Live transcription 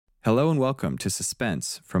Hello and welcome to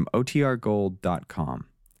Suspense from OTRGold.com.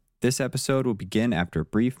 This episode will begin after a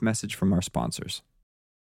brief message from our sponsors.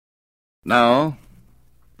 Now,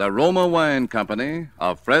 the Roma Wine Company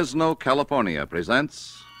of Fresno, California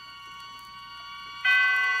presents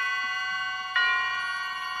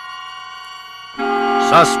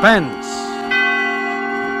Suspense.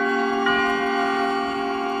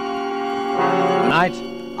 Tonight,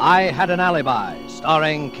 I Had an Alibi,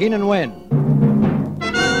 starring Keenan Wynn.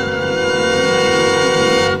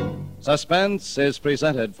 Suspense is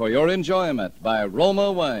presented for your enjoyment by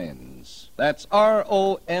Roma Wines. That's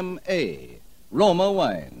R-O-M-A, Roma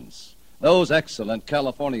Wines. Those excellent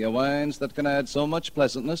California wines that can add so much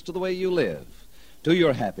pleasantness to the way you live, to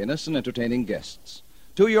your happiness in entertaining guests,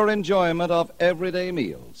 to your enjoyment of everyday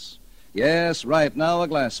meals. Yes, right now a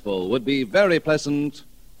glassful would be very pleasant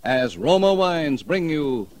as Roma Wines bring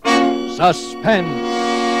you Suspense.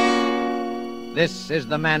 This is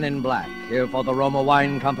the Man in Black, here for the Roma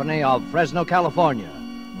Wine Company of Fresno, California,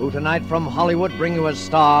 who tonight from Hollywood bring you as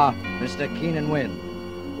star Mr. Keenan Wynn,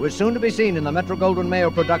 who is soon to be seen in the Metro-Goldwyn-Mayer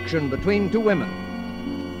production Between Two Women.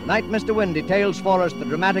 Tonight, Mr. Wynn details for us the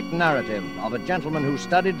dramatic narrative of a gentleman who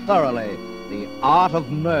studied thoroughly the art of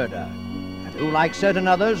murder, and who, like certain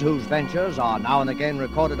others whose ventures are now and again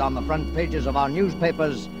recorded on the front pages of our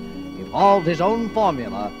newspapers, evolved his own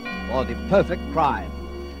formula for the perfect crime.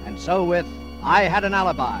 And so with I Had an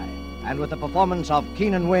Alibi, and with the performance of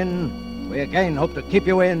Keenan Wynn, we again hope to keep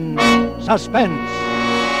you in suspense.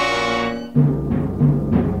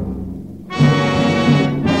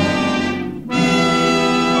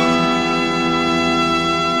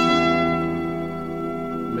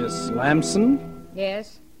 Miss Lamson?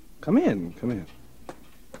 Yes? Come in.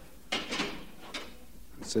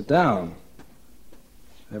 Sit down.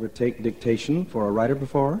 Ever take dictation for a writer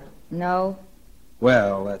before? No?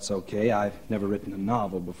 Well, that's okay. I've never written a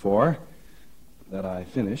novel before that I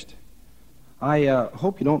finished. I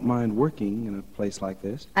hope you don't mind working in a place like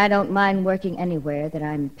this. I don't mind working anywhere that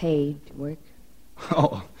I'm paid to work.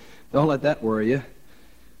 Oh, don't let that worry you.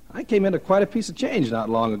 I came into quite a piece of change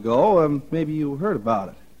not long ago. Maybe you heard about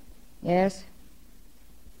it. Yes?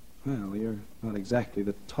 Well, you're not exactly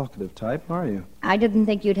the talkative type, are you? I didn't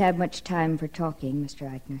think you'd have much time for talking, Mr.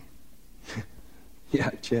 Eichner. Yeah,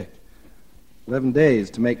 I checked. 11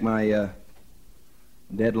 days to make my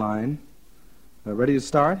deadline. Ready to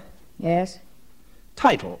start? Yes?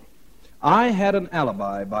 Title: I Had an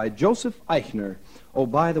Alibi by Joseph Eichner. Oh,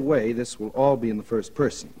 by the way, this will all be in the first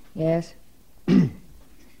person. Yes?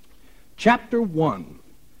 Chapter 1.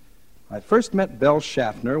 I first met Belle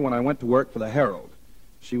Schaffner when I went to work for the Herald.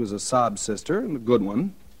 She was a sob sister and a good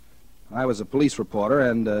one. I was a police reporter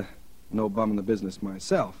and no bum in the business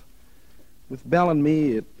myself. With Belle and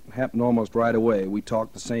me, it happened almost right away. We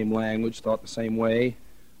talked the same language, thought the same way,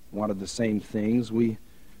 wanted the same things. We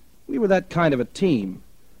were that kind of a team.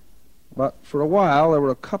 But for a while, there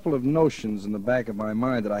were a couple of notions in the back of my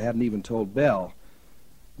mind that I hadn't even told Belle.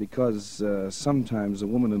 Because sometimes a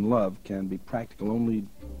woman in love can be practical only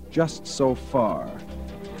just so far.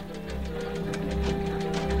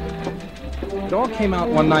 It all came out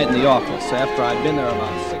one night in the office after I'd been there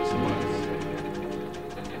about 6 months.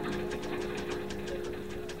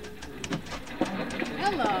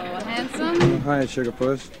 Hello, handsome. Hi, Sugar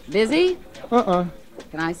Puss. Busy? Uh-uh.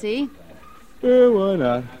 Can I see? Why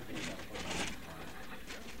not?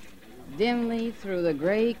 Dimly through the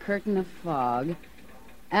gray curtain of fog,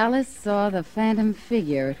 Alice saw the phantom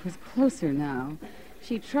figure. It was closer now.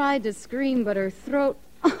 She tried to scream, but her throat...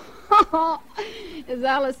 Is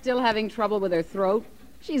Alice still having trouble with her throat?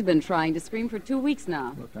 She's been trying to scream for 2 weeks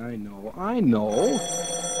now. Look, I know.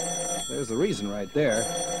 There's the reason right there.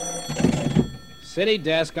 City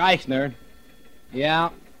desk, Eichner.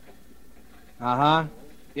 Yeah. Uh-huh.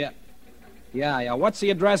 Yeah. What's the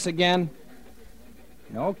address again?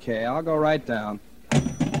 Okay, I'll go right down.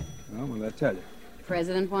 Well, what did I tell you?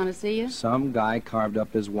 President want to see you? Some guy carved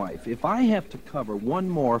up his wife. If I have to cover one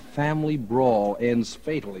more family brawl ends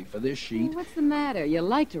fatally for this sheet... Well, what's the matter? You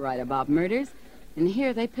like to write about murders, and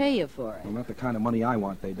here they pay you for it. Well, not the kind of money I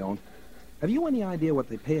want, they don't. Have you any idea what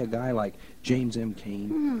they pay a guy like James M.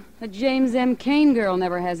 Cain? A James M. Cain girl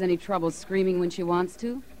never has any trouble screaming when she wants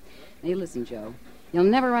to. Now, listen, Joe. You'll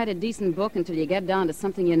never write a decent book until you get down to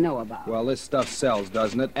something you know about. Well, this stuff sells,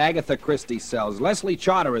 doesn't it? Agatha Christie sells. Leslie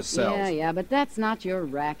Charteris sells. Yeah, but that's not your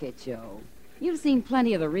racket, Joe. You've seen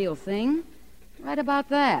plenty of the real thing. Write about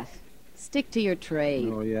that. Stick to your trade.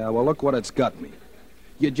 Oh, yeah. Well, look what it's got me.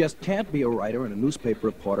 You just can't be a writer and a newspaper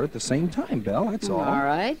reporter at the same time, Belle. That's all. All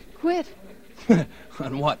right. Quit.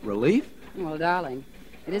 On what, relief? Well, darling,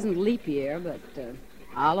 it isn't leap year, but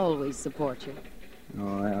I'll always support you.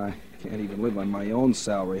 Oh, on my own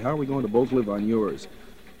salary. How are we going to both live on yours?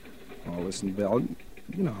 Oh, listen, Belle,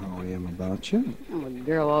 you know how I am about you. Oh, a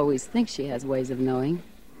girl always thinks she has ways of knowing.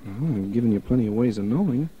 I've given you plenty of ways of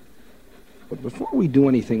knowing. But before we do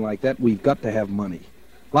anything like that, we've got to have money.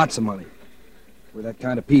 Lots of money. We're that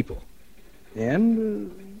kind of people.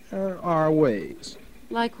 And there are ways.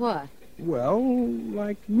 Like what? Well,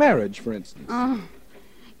 like marriage, for instance. Oh,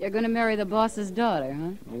 you're going to marry the boss's daughter,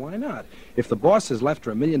 huh? Well, why not? If the boss has left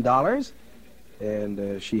her $1 million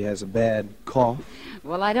and she has a bad cough.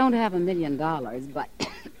 Well, I don't have $1 million, but...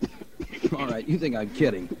 All right, you think I'm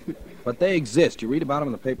kidding. But they exist. You read about them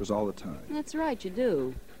in the papers all the time. That's right, you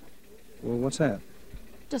do. Well, what's that?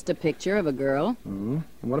 Just a picture of a girl. Mm-hmm.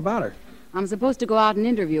 And what about her? I'm supposed to go out and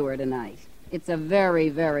interview her tonight. It's a very,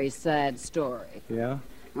 very sad story. Yeah?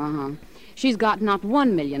 Uh-huh. She's got not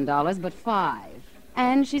 $1 million, but 5.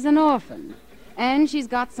 And she's an orphan. And she's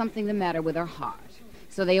got something the matter with her heart.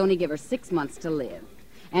 So they only give her 6 months to live.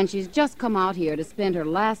 And she's just come out here to spend her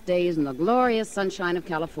last days in the glorious sunshine of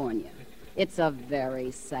California. It's a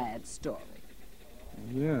very sad story.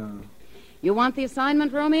 Yeah. You want the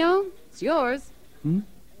assignment, Romeo? It's yours.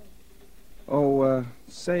 Oh,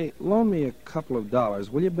 say, loan me a couple of dollars,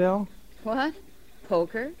 will you, Belle? What?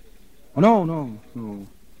 Poker? Oh, no.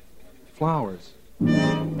 Flowers.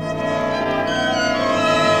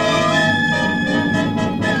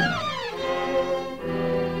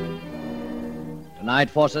 Tonight,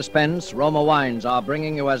 for suspense, Roma Wines are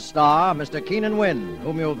bringing you as star Mr. Keenan Wynn,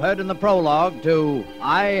 whom you've heard in the prologue to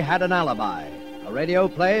I Had an Alibi, a radio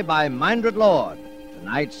play by Mindred Lord.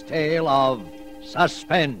 Tonight's tale of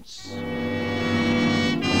suspense.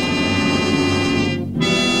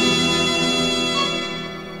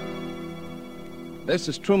 This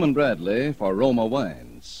is Truman Bradley for Roma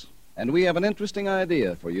Wines. And we have an interesting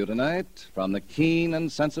idea for you tonight from the keen and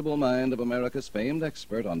sensible mind of America's famed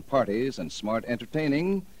expert on parties and smart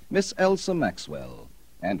entertaining, Miss Elsa Maxwell.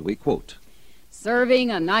 And we quote, Serving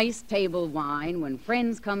a nice table wine when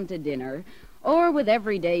friends come to dinner or with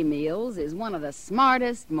everyday meals is one of the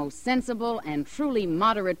smartest, most sensible, and truly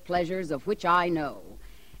moderate pleasures of which I know,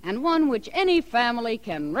 and one which any family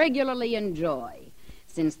can regularly enjoy,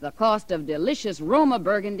 since the cost of delicious Roma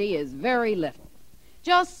Burgundy is very little.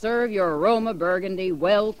 Just serve your Roma Burgundy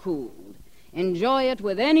well cooled. Enjoy it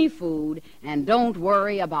with any food, and don't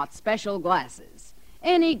worry about special glasses.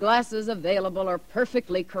 Any glasses available are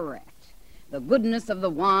perfectly correct. The goodness of the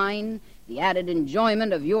wine, the added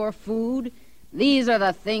enjoyment of your food, these are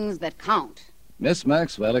the things that count. Miss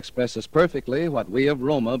Maxwell expresses perfectly what we of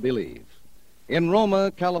Roma believe. In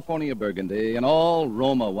Roma, California Burgundy, and all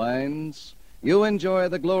Roma wines, you enjoy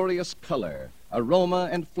the glorious color, aroma,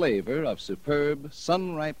 and flavor of superb,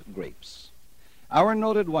 sun-ripe grapes. Our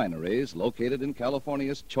noted wineries, located in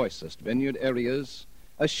California's choicest vineyard areas,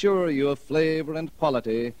 assure you of flavor and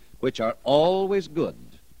quality which are always good,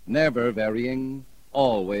 never varying,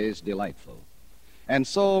 always delightful. And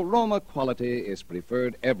so Roma quality is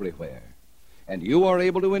preferred everywhere. And you are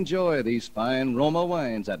able to enjoy these fine Roma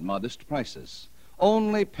wines at modest prices,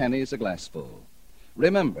 only pennies a glassful.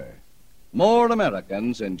 Remember, more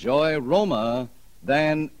Americans enjoy Roma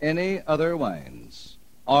than any other wines.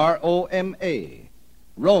 R-O-M-A,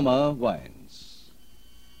 Roma Wines.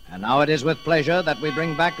 And now it is with pleasure that we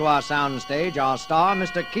bring back to our soundstage our star,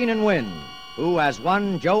 Mr. Keenan Wynn, who, as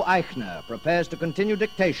one Joe Eichner, prepares to continue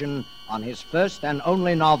dictation on his first and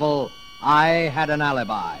only novel, I Had an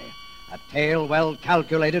Alibi, a tale well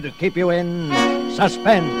calculated to keep you in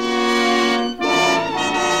suspense.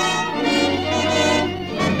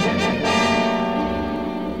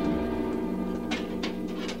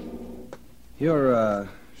 You're,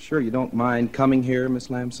 sure you don't mind coming here,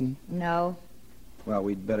 Miss Lamson? No. Well,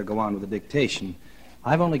 we'd better go on with the dictation.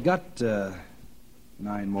 I've only got, 9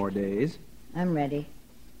 more days. I'm ready.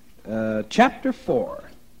 Chapter 4.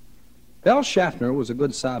 Belle Schaffner was a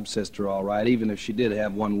good sob sister, all right, even if she did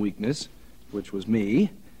have one weakness, which was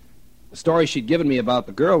me. The story she'd given me about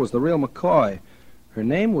the girl was the real McCoy. Her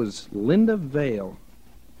name was Linda Vale,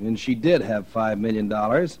 and she did have $5 million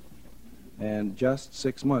and just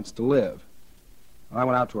 6 months to live. I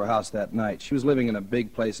went out to her house that night. She was living in a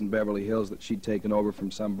big place in Beverly Hills that she'd taken over from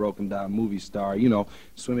some broken-down movie star. You know,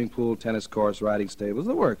 swimming pool, tennis course, riding stables,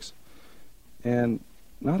 the works. And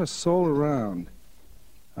not a soul around.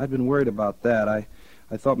 I'd been worried about that. I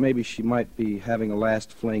thought maybe she might be having a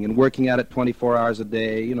last fling and working at it 24 hours a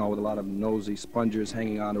day, you know, with a lot of nosy spongers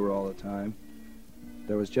hanging on to her all the time.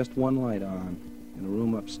 There was just one light on in a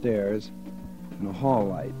room upstairs and a hall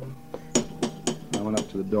light. I went up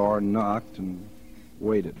to the door and knocked and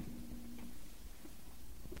waited.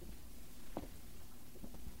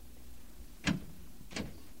 Yes,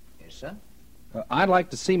 sir? I'd like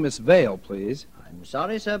to see Miss Vale, please. I'm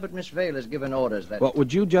sorry, sir, but Miss Vale has given orders that... Well,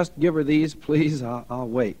 would you just give her these, please? I'll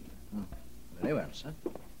wait. Very well, sir.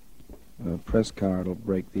 A press card will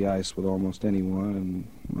break the ice with almost anyone,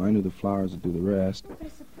 and I knew the flowers would do the rest. What a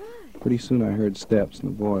surprise. Pretty soon I heard steps and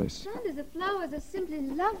a voice. Sanders, the flowers are simply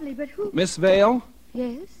lovely, but who... Miss Vale?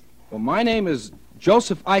 Yes? Well, my name is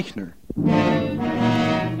Joseph Eichner.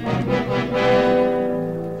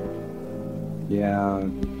 Yeah,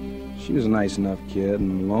 she was a nice enough kid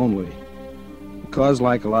and lonely. Because,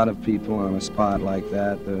 like a lot of people on a spot like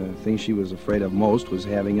that, the thing she was afraid of most was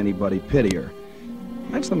having anybody pity her.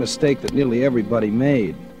 That's the mistake that nearly everybody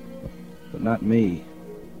made. But not me.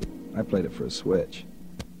 I played it for a switch.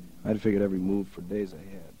 I'd figured every move for days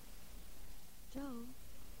ahead. Joe,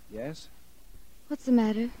 Yes? what's the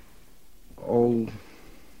matter? Oh,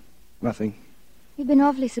 nothing. You've been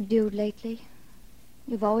awfully subdued lately.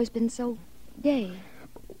 You've always been so gay.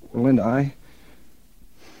 Well, Linda,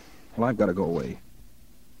 Well, I've got to go away.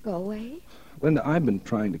 Go away? Linda, I've been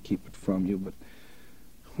trying to keep it from you, but...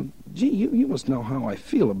 Well, gee, you must know how I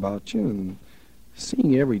feel about you, and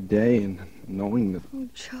seeing you every day and knowing that... Oh,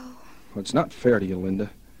 Joe. Well, it's not fair to you, Linda.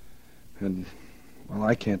 And, well,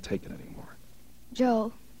 I can't take it anymore.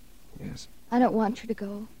 Joe, Yes. I don't want you to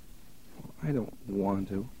go. Well, I don't want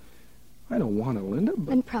to. I don't want to, Linda, but...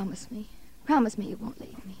 Then promise me. Promise me you won't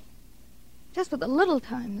leave me. Just for the little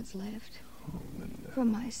time that's left. Oh, Linda. For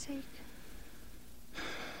my sake.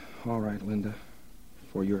 All right, Linda.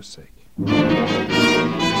 For your sake.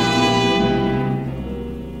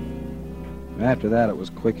 After that, it was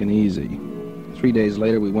quick and easy. 3 days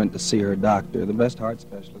later, we went to see her doctor, the best heart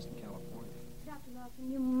specialist in California. Dr.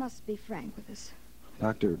 Lawson, you must be frank with us.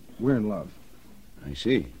 Doctor, we're in love. I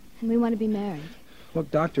see. And we want to be married. Look,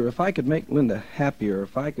 Doctor, if I could make Linda happier,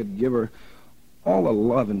 if I could give her all the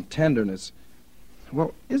love and tenderness,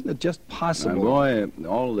 well, isn't it just My possible? boy,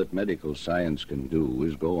 all that medical science can do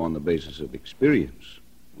is go on the basis of experience.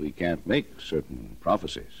 We can't make certain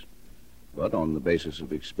prophecies. But on the basis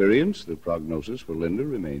of experience, the prognosis for Linda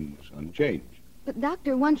remains unchanged. But,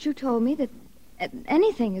 Doctor, once you told me that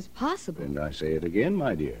anything is possible. And I say it again,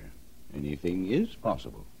 my dear. Anything is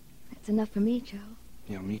possible. That's enough for me, Joe.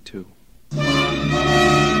 Yeah, me too.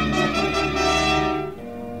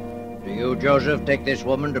 Do you, Joseph, take this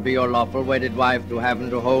woman to be your lawful wedded wife, to have and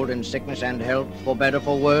to hold in sickness and health, for better,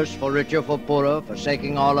 for worse, for richer, for poorer,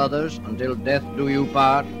 forsaking all others, until death do you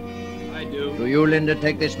part? I do. Do you, Linda,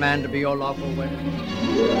 take this man to be your lawful wedded?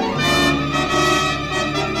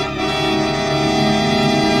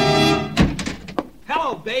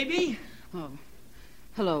 Hello, baby. Oh,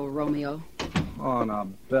 hello, Romeo. Oh, now,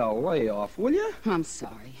 Belle, lay off, will you? I'm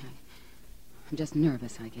sorry. I'm just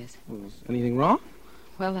nervous, I guess. Was anything wrong?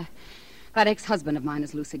 Well, that ex-husband of mine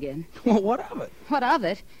is loose again. Well, what of it? What of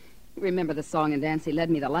it? You remember the song and dance he led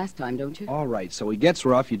me the last time, don't you? All right, so he gets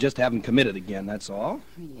rough, you just haven't committed again, that's all?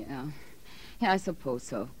 Yeah. Yeah, I suppose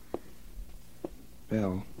so.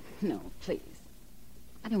 Belle. No, please.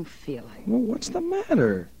 I don't feel like... Well, what's the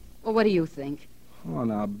matter? Well, what do you think? Oh,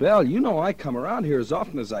 now, Belle, you know I come around here as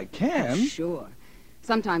often as I can. Sure.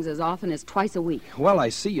 Sometimes as often as twice a week. Well, I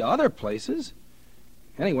see you other places.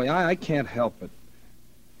 Anyway, I can't help it.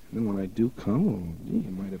 And then when I do come, well, gee,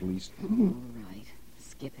 you might at least... All right.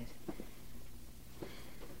 Skip it.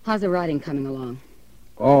 How's the writing coming along?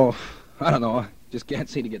 Oh, I don't know. I just can't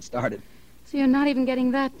seem to get started. So you're not even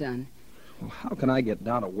getting that done. Well, how can I get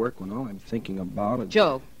down to work when all I'm thinking about is...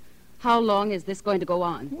 Joe, how long is this going to go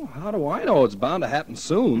on? Well, how do I know? It's bound to happen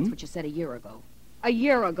soon. That's what you said a year ago. A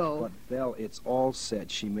year ago. But, Belle, it's all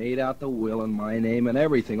set. She made out the will in my name and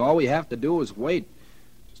everything. All we have to do is wait.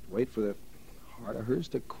 Just wait for the heart of hers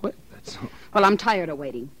to quit, that's all. Well, I'm tired of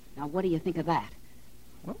waiting. Now, what do you think of that?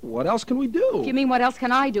 Well, what else can we do? If you mean what else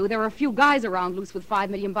can I do? There are a few guys around loose with $5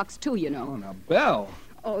 million, too, you know. Oh, now, Belle.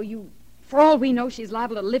 Oh, you... For all we know, she's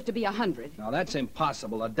liable to live to be 100. Now, that's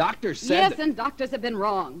impossible. A doctor said... Yes, that- and doctors have been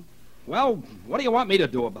wrong. Well, what do you want me to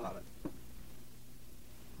do about it?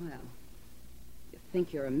 Well, you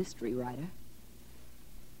think you're a mystery writer.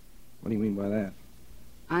 What do you mean by that?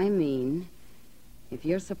 I mean, if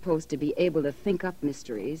you're supposed to be able to think up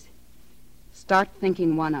mysteries, start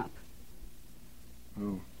thinking one up.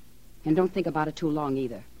 Oh. And don't think about it too long,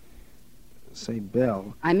 either. Say,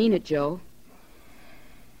 Belle. I mean it, Joe.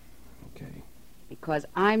 Okay. Because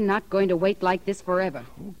I'm not going to wait like this forever.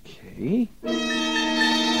 Okay.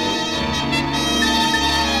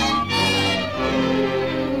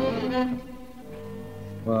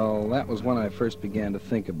 Well, that was when I first began to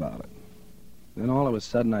think about it. Then all of a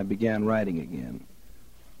sudden I began writing again.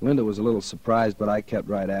 Linda was a little surprised, but I kept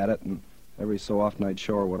right at it, and every so often I'd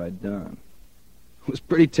show her what I'd done. It was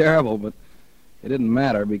pretty terrible, but It didn't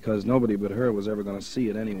matter because nobody but her was ever going to see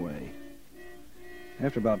it anyway.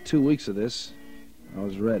 After about 2 weeks of this, I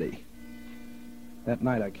was ready. That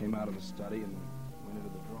night I came out of the study and went into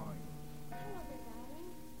the drawing room.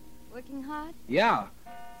 Working hard? Yeah.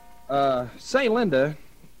 Say, Linda,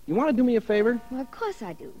 you want to do me a favor? Well, of course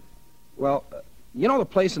I do. Well, you know the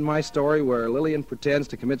place in my story where Lillian pretends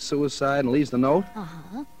to commit suicide and leaves the note?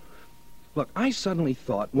 Uh-huh. Look, I suddenly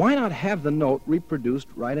thought, why not have the note reproduced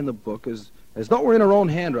right in the book as though we're in her own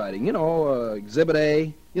handwriting? You know, Exhibit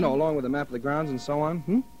A, you know, along with a map of the grounds and so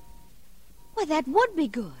on. Well, that would be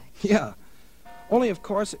good. Yeah. Only, of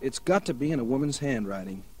course, it's got to be in a woman's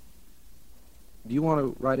handwriting. Do you want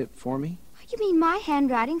to write it for me? You mean my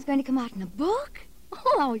handwriting's going to come out in a book?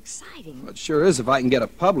 Oh, how exciting. Well, it sure is if I can get a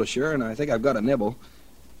publisher, and I think I've got a nibble.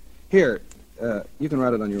 Here, you can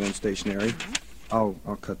write it on your own stationery. I'll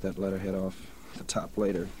cut that letterhead off the top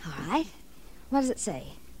later. All right. What does it say?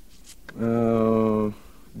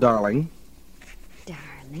 Darling.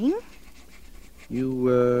 Darling?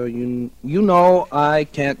 You know I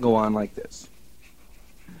can't go on like this.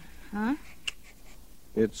 Huh?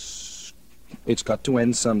 It's got to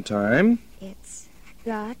end sometime. It's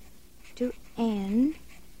got to end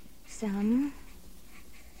some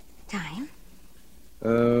time.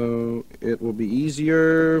 It will be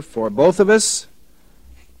easier for both of us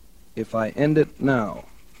if I end it now.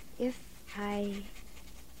 If I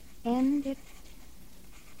end it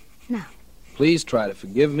now. Please try to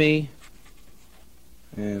forgive me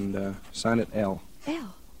and sign it L.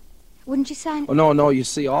 L? Wouldn't you sign it? Oh, no, you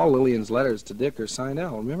see, all Lillian's letters to Dick are signed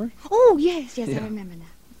L, remember? Oh, yes, Yeah. I remember now.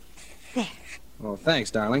 There. Oh, thanks,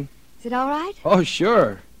 darling. Is it all right? Oh,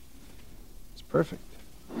 sure. It's perfect.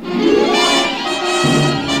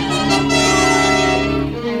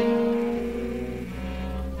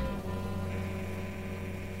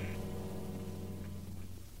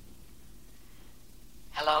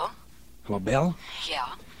 Hello? Hello, Belle? Yeah.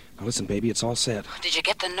 Now, listen, baby, it's all set. Did you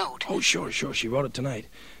get the note? Oh, sure. She wrote it tonight.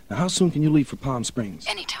 Now, how soon can you leave for Palm Springs?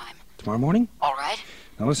 Anytime. Tomorrow morning? All right.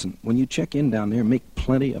 Now, listen, when you check in down there, make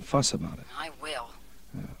plenty of fuss about it. I will.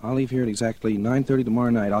 I'll leave here at exactly 9:30 tomorrow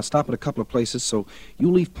night. I'll stop at a couple of places, so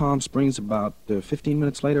you leave Palm Springs about 15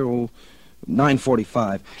 minutes later,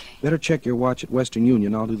 9:45. Okay. Better check your watch at Western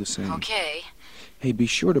Union. I'll do the same. Okay. Hey, be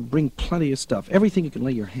sure to bring plenty of stuff. Everything you can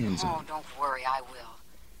lay your hands Oh, on. don't worry, I will.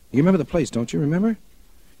 You remember the place, don't you? Remember?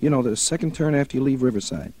 You know, the second turn after you leave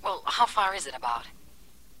Riverside. Well, how far is it about?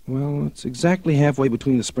 Well, it's exactly halfway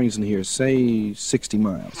between the springs and here. Say 60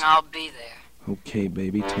 miles. I'll be there. Okay,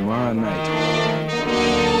 baby. Tomorrow night.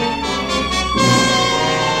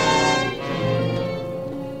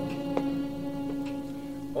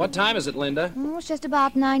 What time is it, Linda? Oh, it's just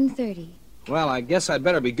about 9:30. Well, I guess I'd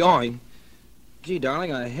better be going. Gee,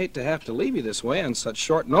 darling, I hate to have to leave you this way on such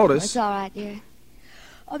short notice. It's all right, dear.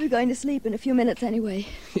 I'll be going to sleep in a few minutes anyway.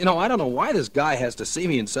 You know, I don't know why this guy has to see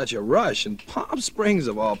me in such a rush, in Palm Springs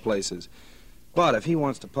of all places. But if he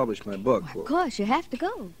wants to publish my book... Well, of course, you have to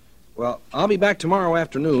go. Well, I'll be back tomorrow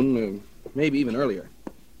afternoon, maybe even earlier.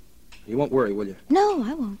 You won't worry, will you? No,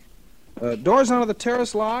 I won't. Doors onto the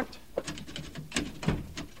terrace locked?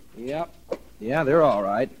 Yep. Yeah, they're all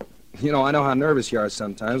right. You know, I know how nervous you are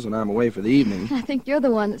sometimes when I'm away for the evening. I think you're the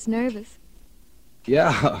one that's nervous.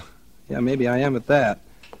 Yeah, maybe I am at that.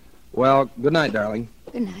 Well, good night, darling.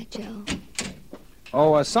 Good night, Joe.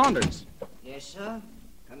 Oh, Saunders. Yes, sir?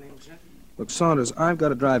 Come in, sir. Look, Saunders, I've got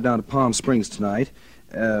to drive down to Palm Springs tonight.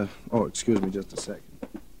 Excuse me just a second.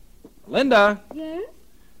 Linda? Yes?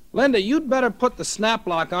 Linda, you'd better put the snap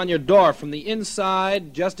lock on your door from the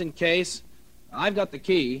inside, just in case. I've got the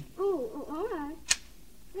key. Oh, all right.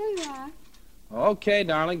 There you are. Okay,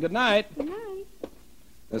 darling. Good night. Good night.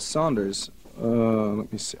 Saunders, let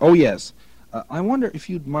me see. Oh, yes. I wonder if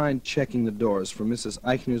you'd mind checking the doors from Mrs.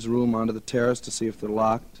 Eichner's room onto the terrace to see if they're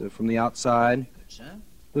locked from the outside. Good, sir. A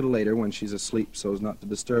little later when she's asleep so as not to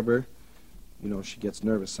disturb her. You know, she gets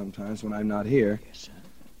nervous sometimes when I'm not here. Yes, sir.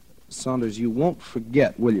 Saunders, you won't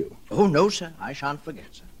forget, will you? Oh, no, sir. I shan't forget,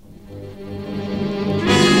 sir.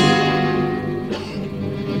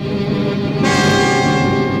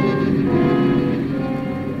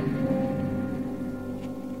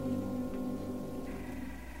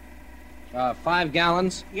 5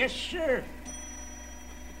 gallons. Yes, sir.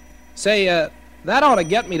 Say, that ought to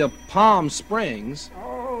get me to Palm Springs.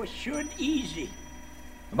 Oh, should easy.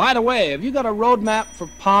 By the way, have you got a road map for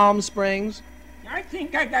Palm Springs? I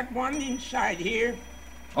think I got one inside here.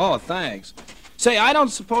 Oh, thanks. Say, I don't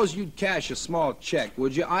suppose you'd cash a small check,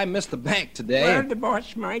 would you? I missed the bank today. Well, the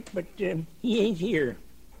boss might, but he ain't here.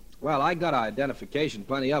 Well, I got identification,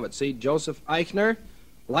 plenty of it. See, Joseph Eichner,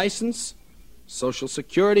 license, Social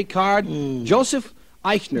Security card, Joseph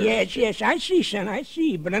Eichner. Yes, I see, son, I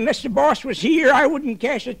see. But unless the boss was here, I wouldn't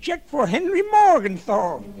cash a check for Henry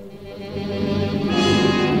Morgenthau.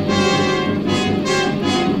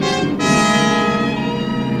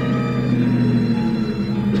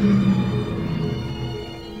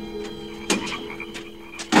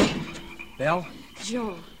 Belle?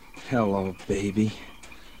 Joe. Hello, baby.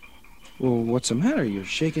 Well, what's the matter? You're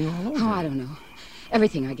shaking all over. Oh, I don't know.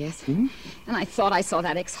 Everything, I guess. And I thought I saw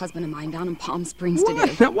that ex-husband of mine down in Palm Springs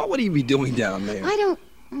today. Now, what would he be doing down there? I don't...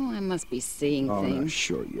 Oh, I must be seeing things. I'm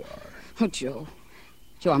sure you are. Oh, Joe.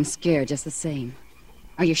 Joe, I'm scared just the same.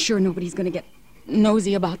 Are you sure nobody's going to get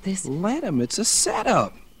nosy about this? Let him. It's a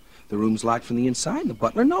setup. The room's locked from the inside, and the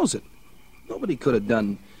butler knows it. Nobody could have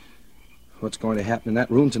done what's going to happen in that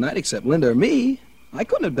room tonight except Linda or me. I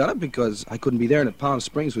couldn't have done it because I couldn't be there in Palm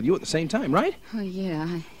Springs with you at the same time, right? Oh, yeah,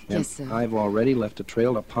 I guess so. I've already left a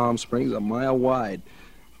trail to Palm Springs a mile wide.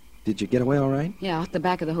 Did you get away all right? Yeah, out the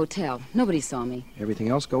back of the hotel. Nobody saw me. Everything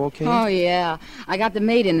else go okay? Oh, yeah. I got the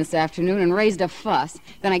maid in this afternoon and raised a fuss.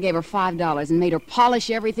 Then I gave her $5 and made her polish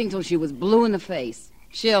everything till she was blue in the face.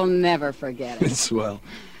 She'll never forget it. Swell.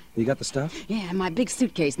 You got the stuff? Yeah, and my big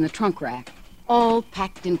suitcase in the trunk rack. All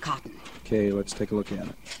packed in cotton. Okay, let's take a look at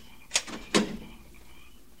it.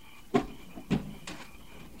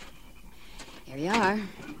 Here you are.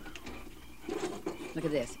 Look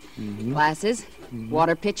at this. Glasses,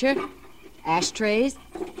 water pitcher, ashtrays,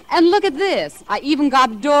 and look at this. I even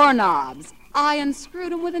got doorknobs. I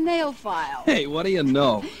unscrewed them with a nail file. Hey, what do you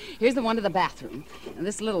know? Here's the one to the bathroom. And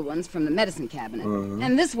this little one's from the medicine cabinet.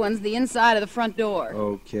 And this one's the inside of the front door.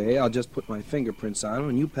 Okay, I'll just put my fingerprints on them,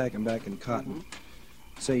 and you pack them back in cotton.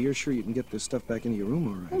 Say, you're sure you can get this stuff back into your room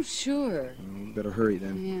all right? Oh, sure. Better hurry,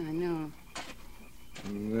 then. Yeah, I know.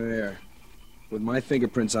 There. With my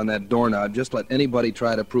fingerprints on that doorknob, just let anybody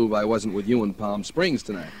try to prove I wasn't with you in Palm Springs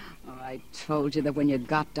tonight. Oh, I told you that when you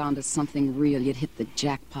got down to something real, you'd hit the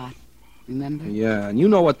jackpot. Remember? Yeah, and you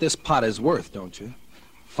know what this pot is worth, don't you?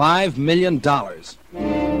 $5 million.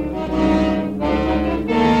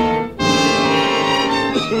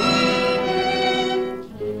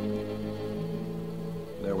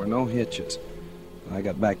 There were no hitches. I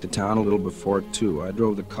got back to town a little before 2. I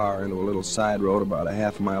drove the car into a little side road about a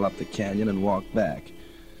half mile up the canyon and walked back.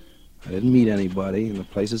 I didn't meet anybody, and the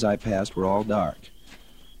places I passed were all dark.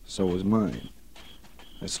 So was mine.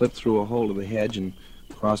 I slipped through a hole of the hedge and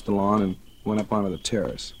crossed the lawn and went up onto the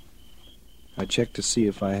terrace. I checked to see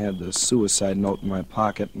if I had the suicide note in my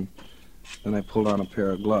pocket, and then I pulled on a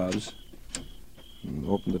pair of gloves and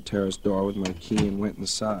opened the terrace door with my key and went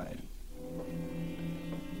inside.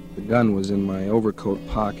 The gun was in my overcoat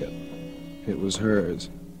pocket. It was hers.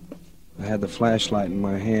 I had the flashlight in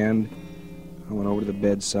my hand. I went over to the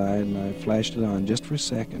bedside and I flashed it on just for a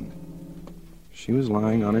second. She was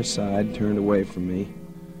lying on her side, turned away from me.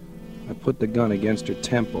 I put the gun against her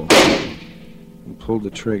temple and pulled the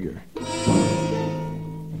trigger.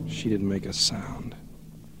 She didn't make a sound.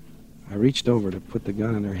 I reached over to put the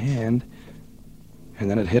gun in her hand,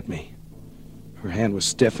 and then it hit me. Her hand was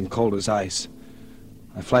stiff and cold as ice.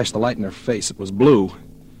 I flashed the light in her face. It was blue.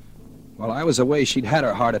 While I was away, she'd had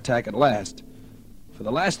her heart attack at last. For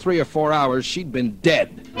the last 3 or 4 hours, she'd been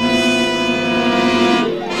dead.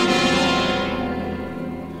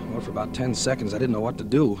 Well, for about 10 seconds, I didn't know what to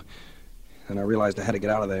do. Then I realized I had to get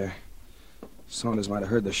out of there. Saunders might have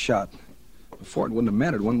heard the shot. Before, it wouldn't have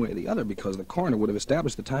mattered one way or the other because the coroner would have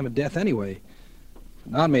established the time of death anyway.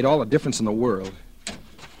 But now it made all the difference in the world.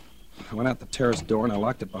 I went out the terrace door and I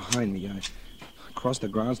locked it behind me. I crossed the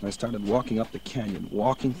grounds and I started walking up the canyon.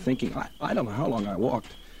 Walking, thinking. I don't know how long I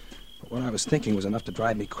walked. But what I was thinking was enough to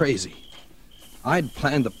drive me crazy. I'd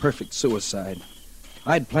planned the perfect suicide.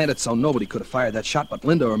 I'd planned it so nobody could have fired that shot but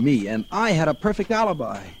Linda or me, and I had a perfect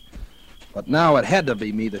alibi. But now it had to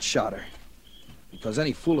be me that shot her. Because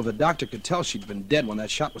any fool of a doctor could tell she'd been dead when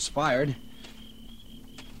that shot was fired.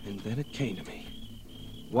 And then it came to me.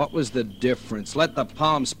 What was the difference? Let the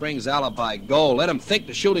Palm Springs alibi go. Let them think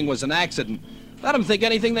the shooting was an accident. Let them think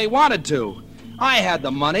anything they wanted to. I had the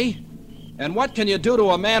money. And what can you do to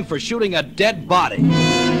a man for shooting a dead body?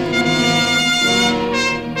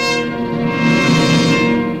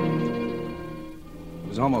 It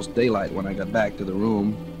was almost daylight when I got back to the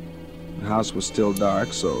room. The house was still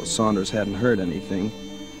dark, so Saunders hadn't heard anything.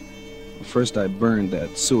 First, I burned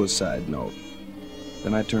that suicide note.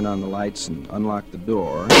 Then I turned on the lights and unlocked the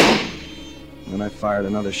door. Then I fired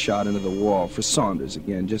another shot into the wall for Saunders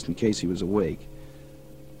again, just in case he was awake.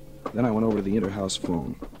 Then I went over to the interhouse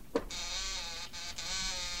phone.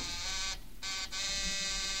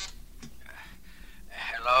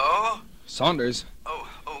 Hello? Saunders? Oh,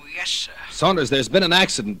 Yes, sir. Saunders, there's been an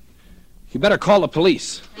accident. You better call the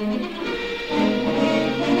police.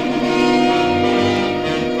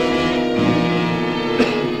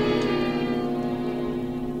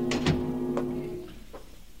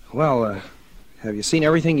 Well, have you seen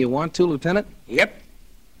everything you want to, Lieutenant? Yep.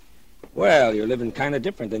 Well, you're living kind of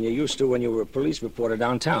different than you used to when you were a police reporter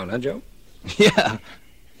downtown, huh, Joe? Yeah.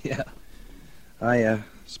 I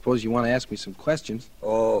suppose you want to ask me some questions.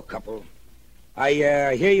 Oh, a couple. I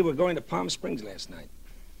hear you were going to Palm Springs last night.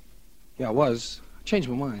 Yeah, I was. I changed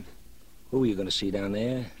my mind. Who were you going to see down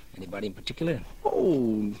there? Anybody in particular?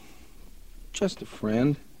 Oh, just a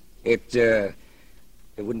friend. It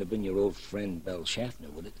wouldn't have been your old friend, Belle Schaffner,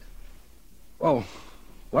 would it? Well,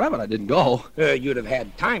 whatever, I didn't go. You'd have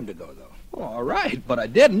had time to go, though. Oh, all right, but I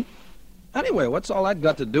didn't. Anyway, what's all that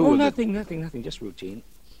got to do with nothing, just routine.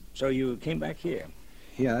 So you came back here.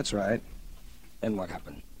 Yeah, that's right. Then what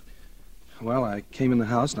happened? Well, I came in the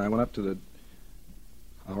house and I went up to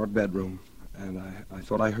our bedroom, and I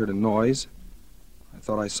thought I heard a noise. I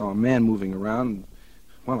thought I saw a man moving around.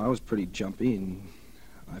 Well, I was pretty jumpy, and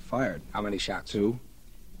I fired. How many shots? 2.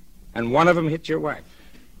 And one of them hit your wife?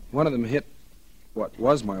 One of them hit what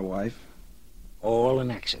was my wife. All an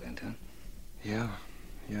accident, huh? Yeah,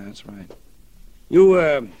 that's right.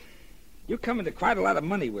 You come into quite a lot of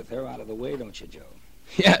money with her out of the way, don't you, Joe?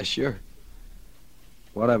 Yeah, sure.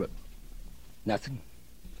 What of it? Nothing.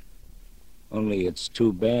 Only it's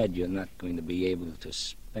too bad you're not going to be able to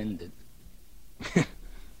spend it.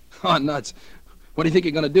 Oh, nuts. What do you think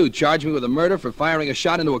you're going to do, charge me with a murder for firing a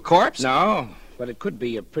shot into a corpse? No, but it could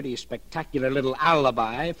be a pretty spectacular little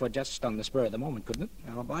alibi for just on the spur of the moment, couldn't it?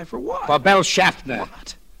 Alibi for what? For Belle Schaffner.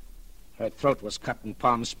 What? Her throat was cut in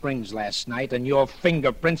Palm Springs last night, and your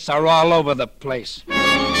fingerprints are all over the place.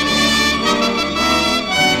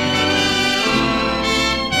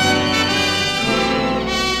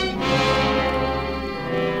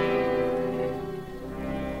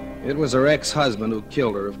 It was her ex-husband who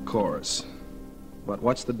killed her, of course. But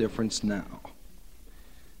what's the difference now?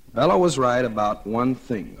 Bella was right about one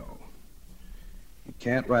thing, though. You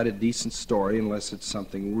can't write a decent story unless it's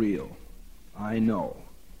something real. I know.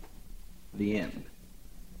 The end.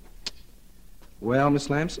 Well, Miss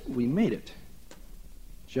Lamson, we made it.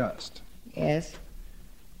 Just. Yes.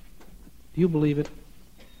 Do you believe it?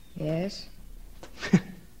 Yes.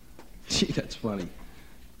 Gee, that's funny.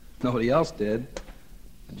 Nobody else did.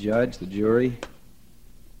 The judge, the jury,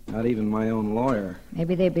 not even my own lawyer.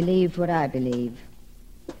 Maybe they believed what I believe.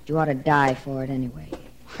 But you ought to die for it anyway.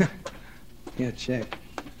 Yeah, check.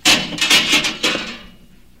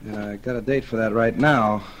 I got a date for that right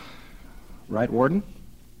now. Right, Warden?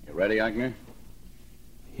 You ready, Eichner?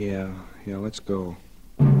 Yeah, let's go.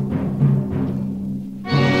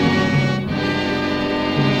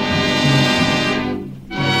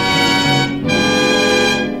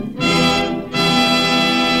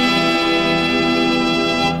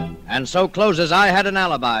 And so closes I Had an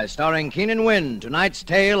Alibi, starring Keenan Wynn, tonight's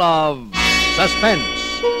tale of Suspense.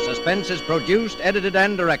 Suspense is produced, edited,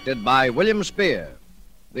 and directed by William Spear.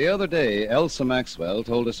 The other day, Elsa Maxwell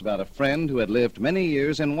told us about a friend who had lived many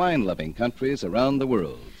years in wine-loving countries around the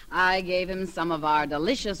world. I gave him some of our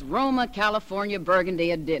delicious Roma, California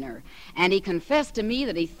Burgundy at dinner, and he confessed to me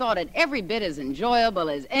that he thought it every bit as enjoyable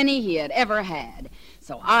as any he had ever had.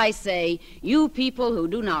 So I say, you people who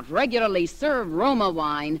do not regularly serve Roma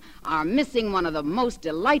wine are missing one of the most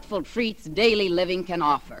delightful treats daily living can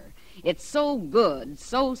offer. It's so good,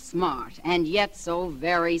 so smart, and yet so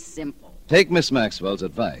very simple. Take Miss Maxwell's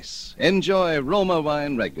advice. Enjoy Roma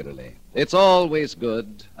wine regularly. It's always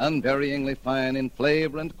good, unvaryingly fine in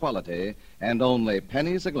flavor and quality, and only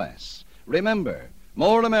pennies a glass. Remember,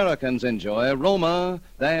 more Americans enjoy Roma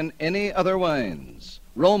than any other wines.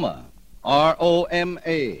 Roma,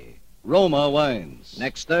 R-O-M-A, Roma wines.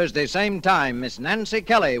 Next Thursday, same time, Miss Nancy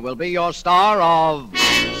Kelly will be your star of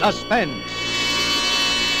Suspense.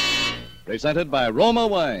 Presented by Roma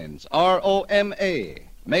Wines, R-O-M-A.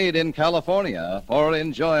 Made in California for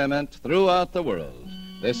enjoyment throughout the world.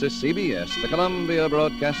 This is CBS, the Columbia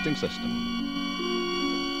Broadcasting System.